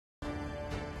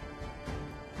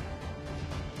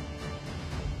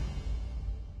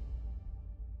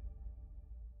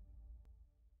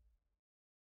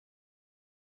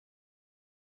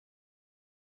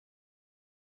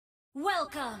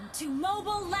Welcome to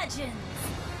Mobile Legends!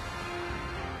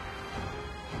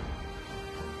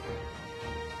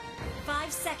 Five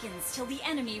seconds till the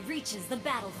enemy reaches the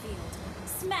battlefield.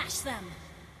 Smash them!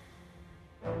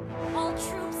 All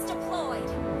troops deployed!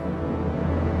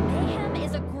 Mayhem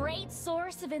is a great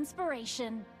source of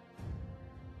inspiration.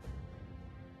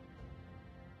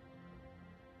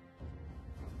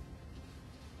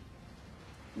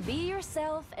 Be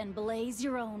yourself and blaze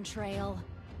your own trail.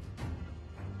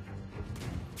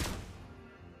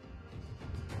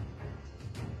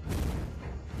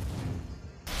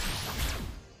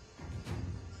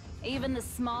 Even the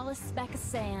smallest speck of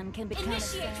sand can become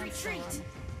Initiate a sandstorm. retreat!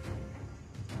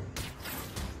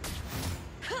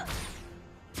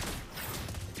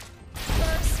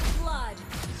 First blood!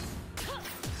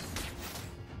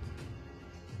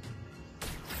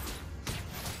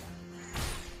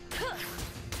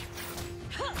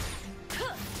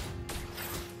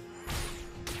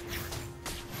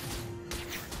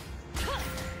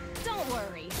 Don't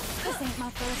worry, this ain't my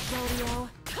first rodeo.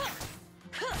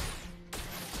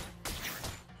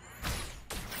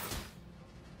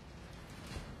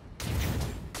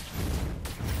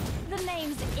 The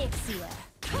name's IXIA.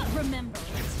 Remember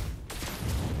it.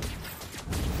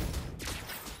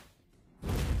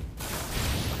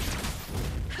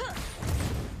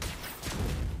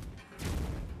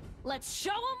 Let's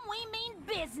show 'em we mean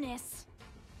business.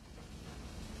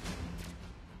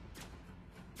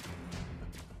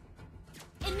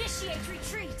 Initiate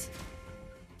retreat!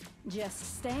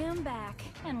 Just stand back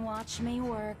and watch me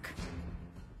work.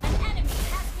 An enemy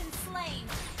has been slain!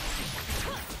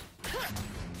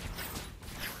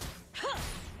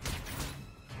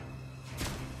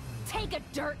 Take a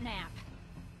dirt nap.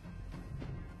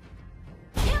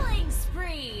 Killing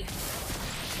spree!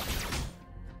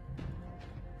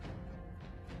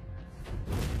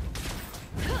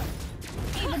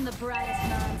 Even the brightest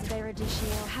minds of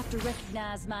Erudicio have to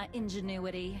recognize my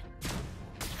ingenuity.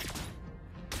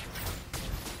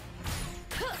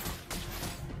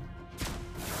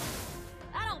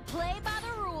 I don't play by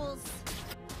the rules.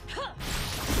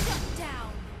 Shut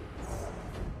down!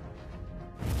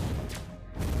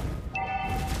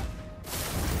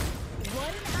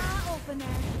 One eye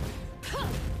opener.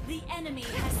 The enemy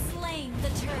has slain the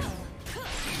turtle.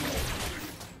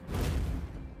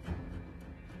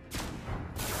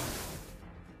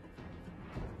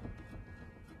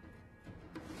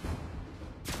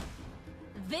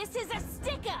 This is a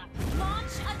stick-up.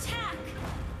 Launch attack!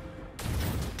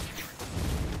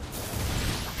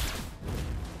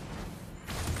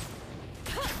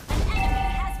 An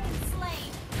enemy has been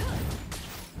slain.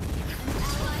 An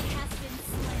ally has been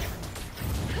slain.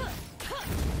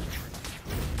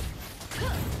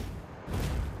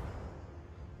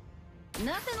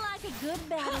 Nothing like a good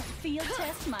battle to field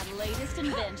test my latest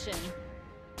invention.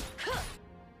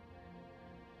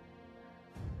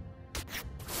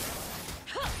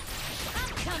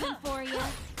 I'm coming for you.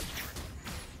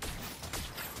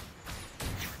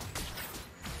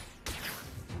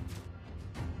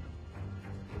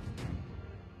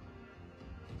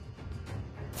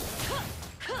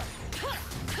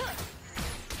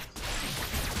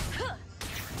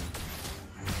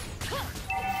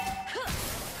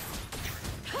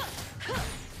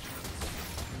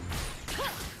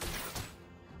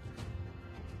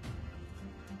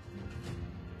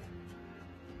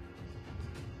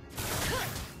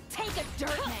 Take a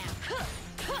dirt nap.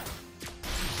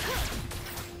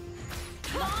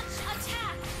 Launch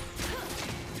attack!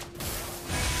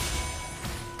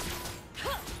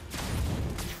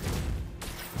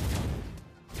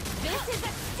 This is a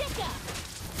stick-up.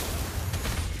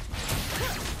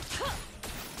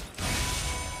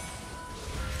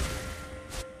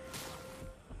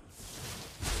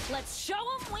 Let's show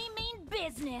 'em we mean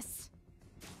business.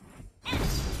 And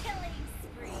killing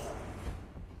spree!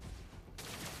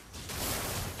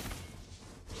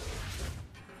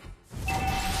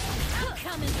 I'm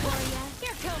coming for you.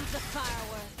 Here comes the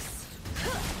fireworks.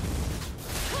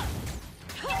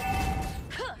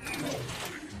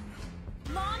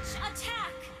 Launch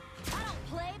attack! I don't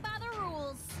play by the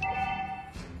rules.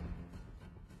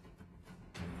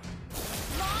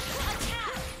 Launch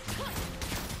attack!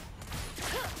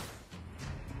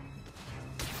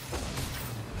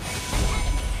 An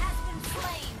enemy has been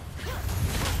slain.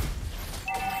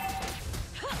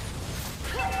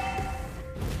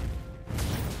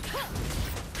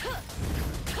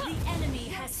 The enemy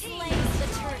has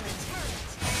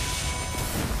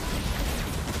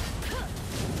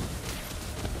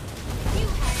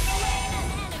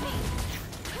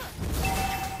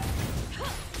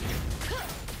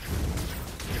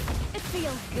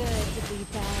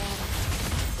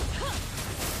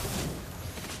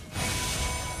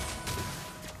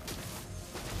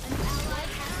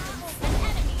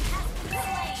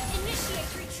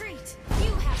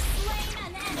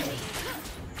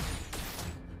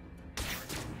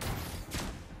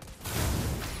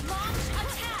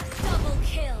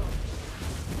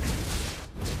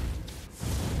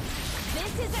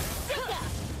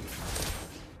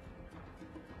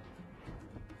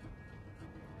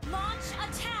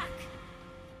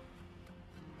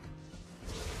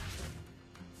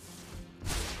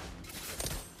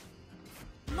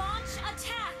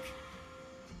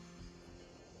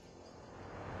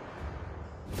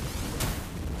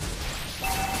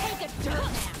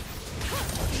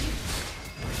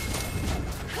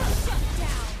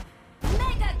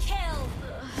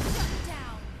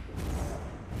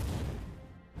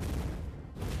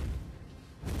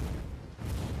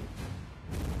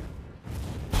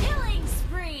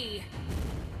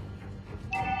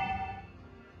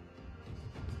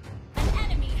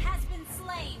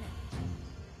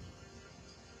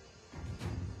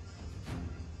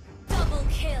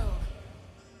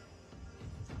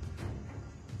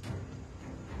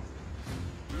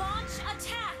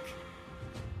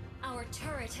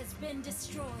turret has been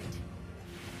destroyed.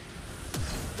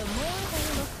 The more they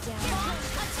look down,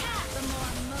 Launch attack! the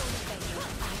more motivated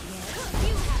I get.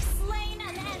 You have slain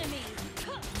an enemy!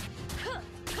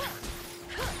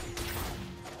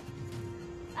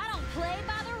 I don't play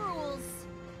by the rules.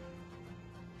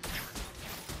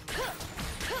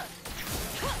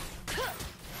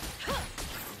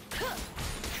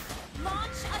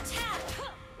 Launch attack!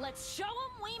 Let's show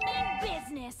them we mean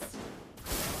business.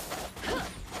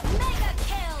 Mega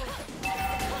kill!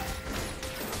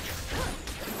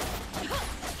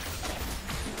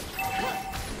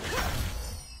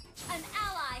 An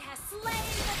ally has slain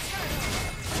the turtle!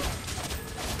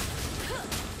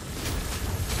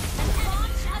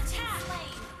 Launch attack!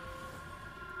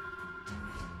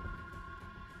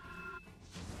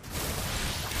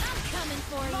 I'm coming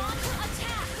for you. Launch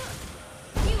attack!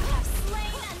 You have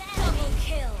slain an enemy! Double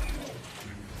kill!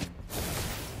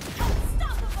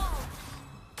 Unstoppable!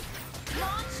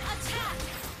 Launch attack!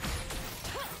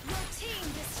 Your team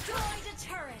destroyed a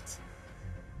turret!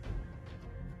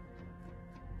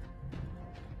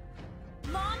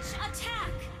 Launch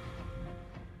attack!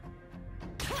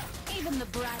 Even the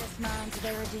brightest minds of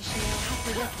Eruditia have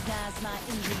to recognize my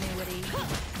ingenuity.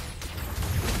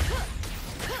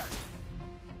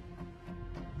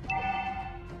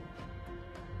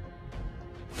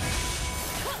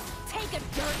 Take a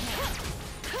dirt nap.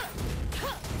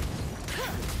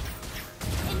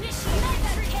 Initiate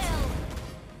mega kill!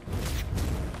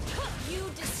 You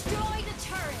destroyed a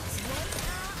turret!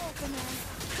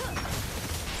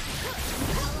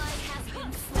 Ally has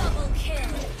been double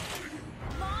kill!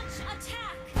 Launch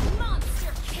attack!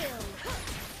 Monster kill!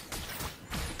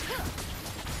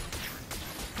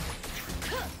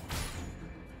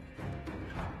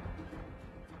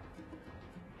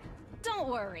 Don't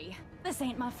worry, this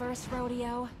ain't my first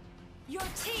rodeo. Your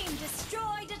team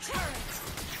destroyed a turret!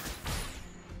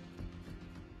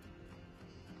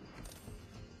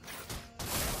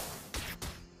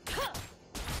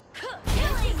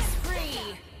 Killing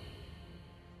spree!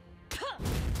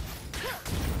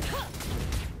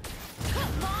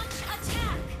 Launch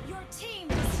attack! Your team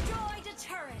destroyed a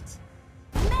turret!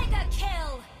 Mega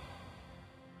kill!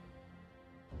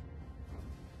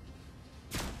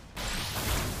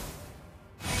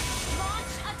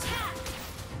 Launch attack!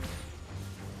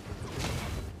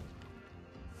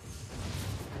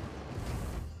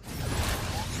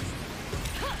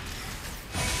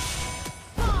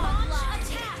 Launch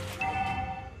attack!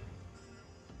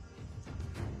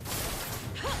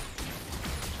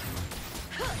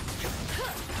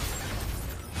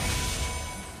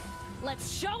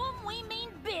 Let's show them we mean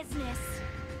business.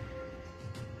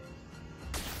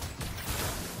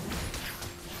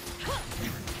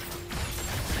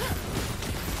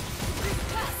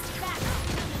 Request backup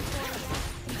coming for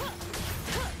ya.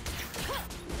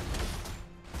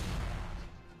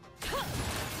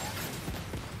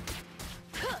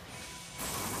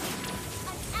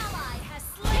 An ally has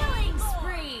slain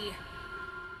spree.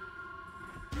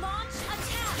 Launch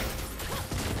attack.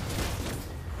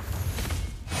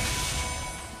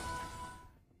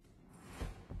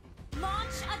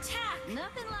 Launch attack.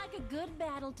 Nothing like a good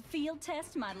battle to field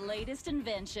test my latest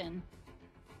invention.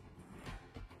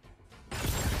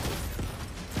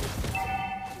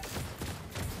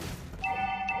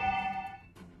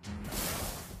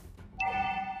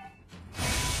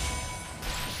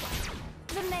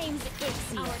 The name's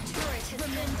IXIA. Our turret has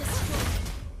been destroyed.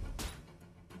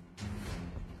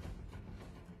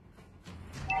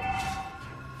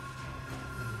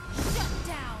 Shut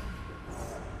down.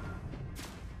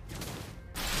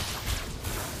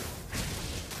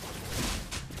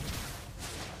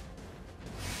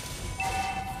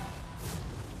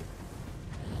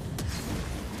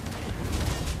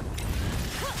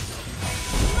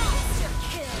 Monster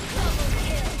kill, double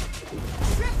kill,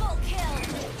 triple kill.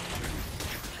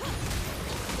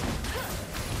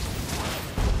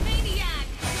 Maniac,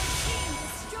 your team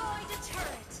destroyed a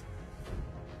turret.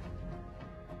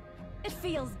 It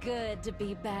feels good to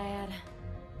be bad.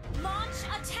 Launch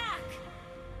attack.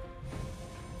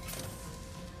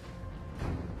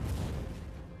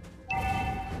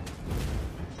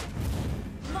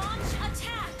 Launch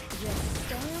attack. Just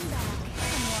stand back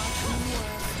and watch me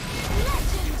work.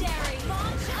 Legendary.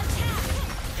 Launch attack.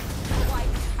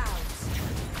 Wiped out.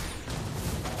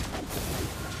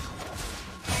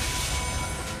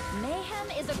 Mayhem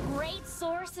is a great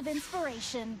source of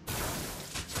inspiration.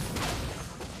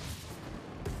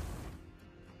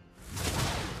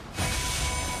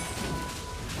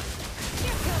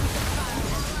 Here comes the fire.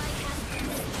 Ally has been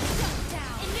shut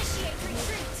down. Initiate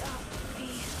retreat.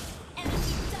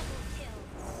 Enemy double kill.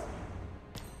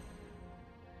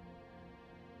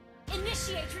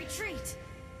 Initiate retreat!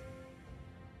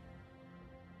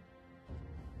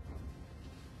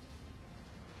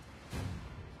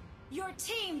 Your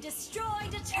team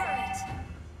destroyed a turret!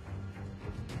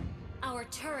 Our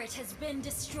turret has been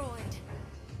destroyed.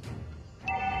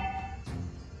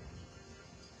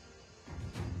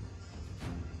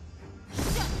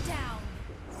 Shut down!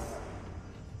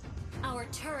 Our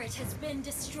turret has been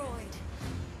destroyed.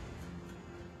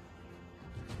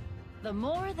 The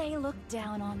more they look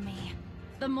down on me,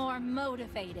 the more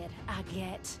motivated I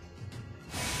get.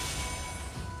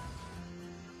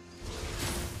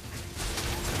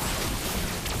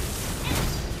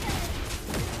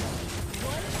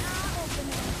 One eye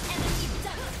opening. Enemy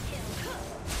double kill.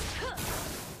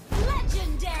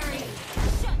 Legendary!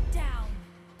 Shut down.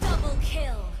 Double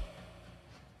kill.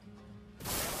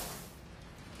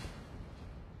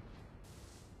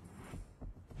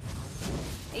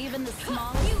 Even the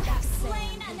smallest You have sand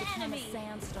slain can an become enemy. a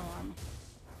sandstorm.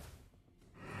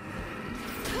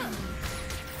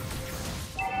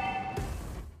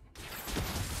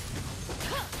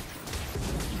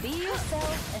 Be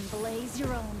yourself and blaze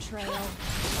your own trail. You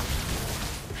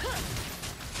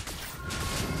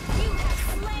have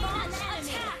slain an enemy.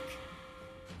 Attack.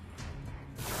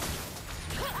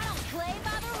 I don't play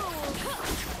by the rules.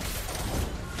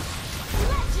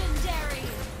 Legendary!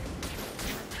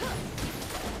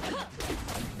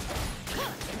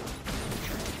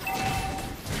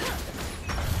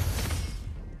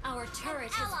 Our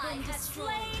turret has been destroyed.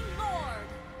 Slain Lord!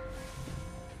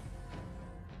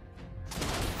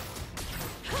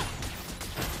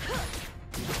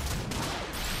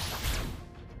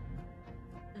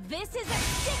 This is a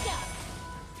stick-up!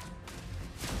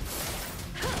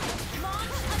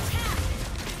 Launch attack!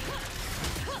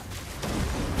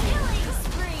 Killing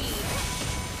spree!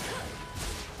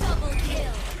 Double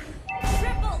kill!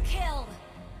 Triple kill!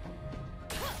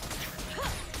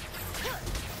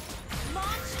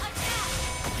 Launch attack!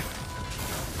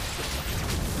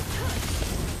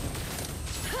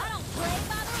 I don't play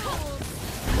by the rules.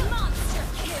 Monster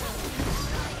kill!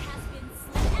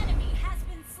 An enemy has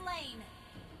been slain!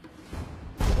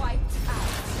 Wiped out!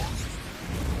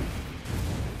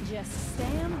 Just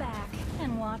stand back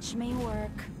and watch me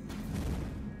work.